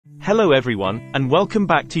Hello everyone, and welcome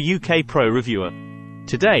back to UK Pro Reviewer.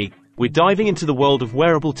 Today, we're diving into the world of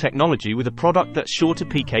wearable technology with a product that's sure to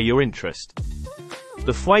pique your interest.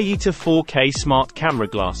 The Fueiyita 4K Smart Camera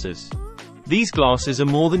Glasses. These glasses are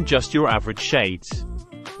more than just your average shades.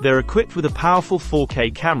 They're equipped with a powerful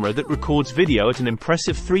 4K camera that records video at an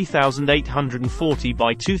impressive 3840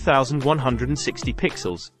 by 2160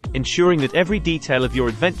 pixels, ensuring that every detail of your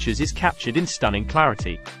adventures is captured in stunning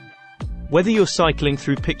clarity. Whether you're cycling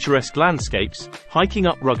through picturesque landscapes, hiking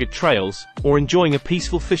up rugged trails, or enjoying a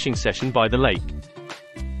peaceful fishing session by the lake,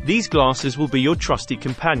 these glasses will be your trusty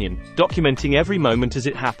companion, documenting every moment as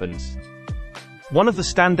it happens. One of the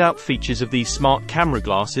standout features of these smart camera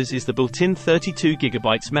glasses is the built-in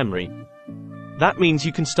 32GB memory. That means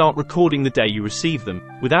you can start recording the day you receive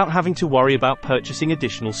them, without having to worry about purchasing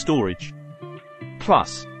additional storage.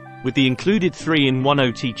 Plus, with the included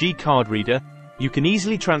 3-in-1 OTG card reader, you can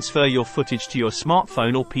easily transfer your footage to your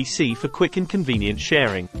smartphone or PC for quick and convenient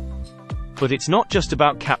sharing. But it's not just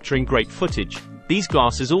about capturing great footage. These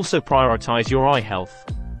glasses also prioritize your eye health.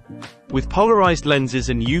 With polarized lenses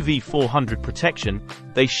and UV 400 protection,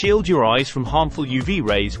 they shield your eyes from harmful UV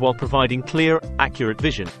rays while providing clear, accurate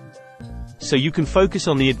vision. So you can focus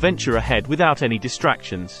on the adventure ahead without any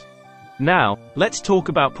distractions. Now, let's talk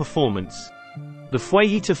about performance. The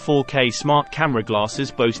Fueiyita 4K smart camera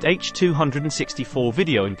glasses boast H.264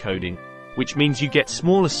 video encoding, which means you get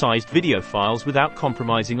smaller-sized video files without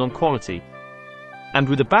compromising on quality. And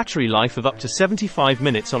with a battery life of up to 75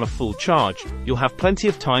 minutes on a full charge, you'll have plenty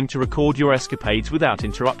of time to record your escapades without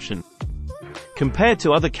interruption. Compared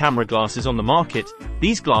to other camera glasses on the market,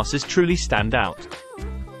 these glasses truly stand out.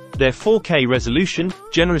 Their 4K resolution,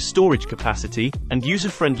 generous storage capacity, and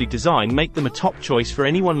user-friendly design make them a top choice for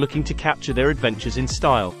anyone looking to capture their adventures in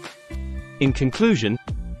style. In conclusion,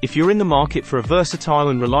 if you're in the market for a versatile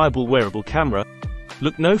and reliable wearable camera,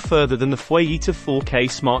 look no further than the Fueiyita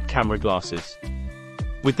 4K smart camera glasses.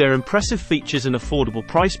 With their impressive features and affordable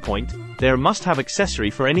price point, they're a must-have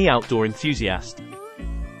accessory for any outdoor enthusiast.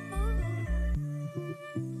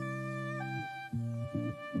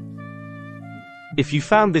 If you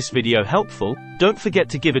found this video helpful, don't forget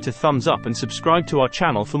to give it a thumbs up and subscribe to our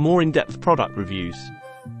channel for more in-depth product reviews.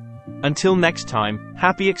 Until next time,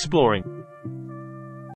 happy exploring!